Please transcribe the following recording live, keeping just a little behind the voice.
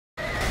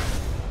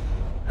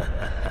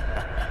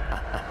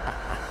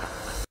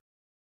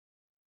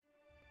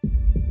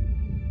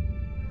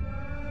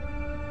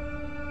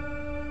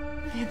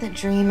had that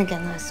dream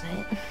again last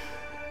night.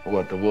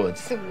 What, the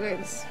woods? The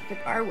woods.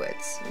 Like our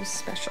woods. It was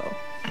special.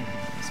 It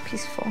was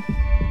peaceful.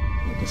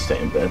 We can stay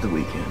in bed the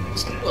weekend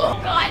instead. Oh,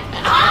 God!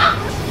 Ah!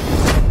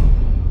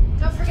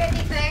 Don't forget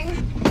anything.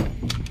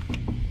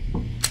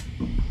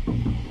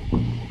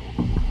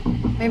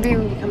 Maybe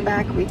when you come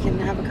back, we can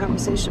have a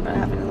conversation about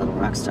having a little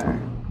rock star.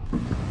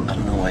 I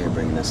don't know why you're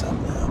bringing this up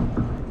now.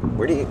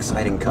 We're the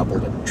exciting couple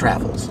that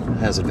travels,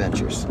 has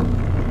adventures.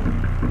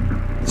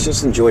 Let's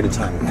just enjoy the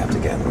time we have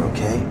together,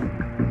 okay?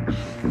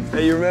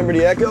 Hey, you remember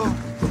the echo?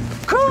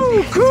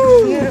 Cool,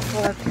 cool!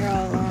 Beautiful up here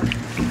all alone.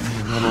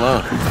 You're not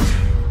alone.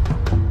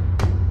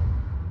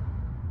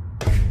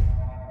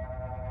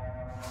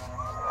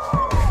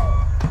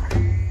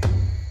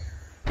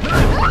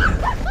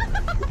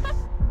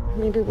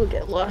 Maybe we'll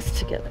get lost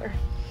together.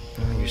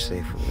 Oh, you're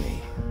safe with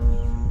me.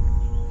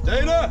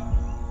 Dana!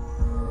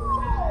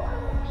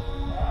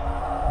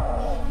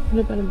 What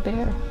about a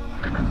bear?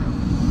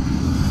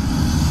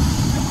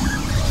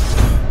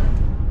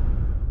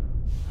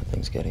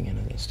 Nothing's getting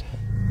into this tent.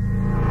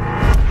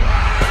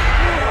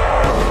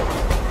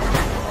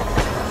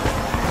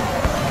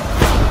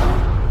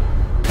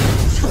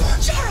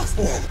 Charles!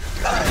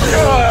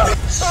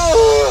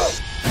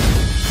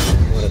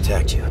 What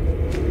attacked you?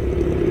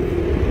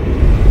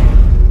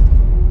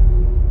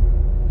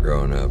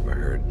 Growing up, I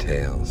heard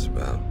tales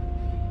about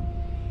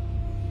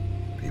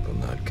people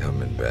not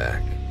coming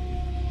back.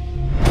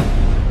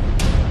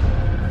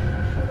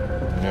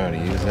 You know how to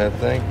use that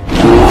thing?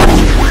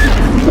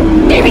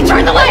 Maybe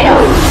turn the light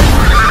on!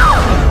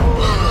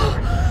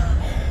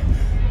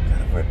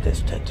 Gotta rip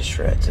this tent to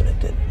shreds, and it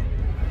didn't.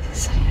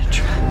 Is that a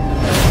trap?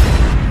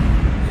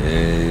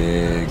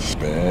 Big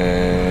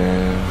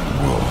bad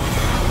wolf.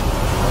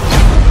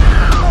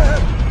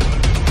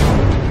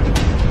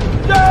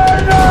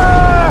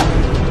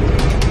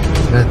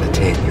 Not the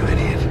tent, you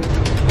idiot.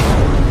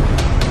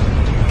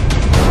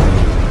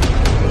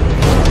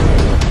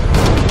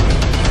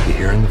 You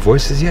hearing the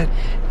voices yet?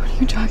 What are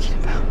you talking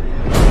about?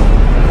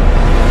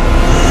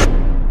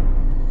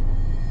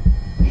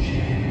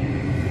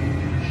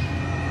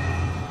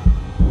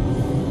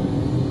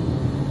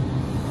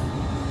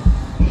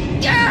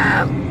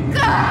 Oh,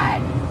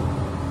 God!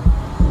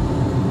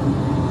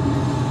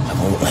 I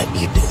won't let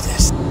you do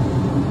this.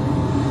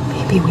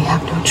 Maybe we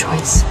have no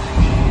choice.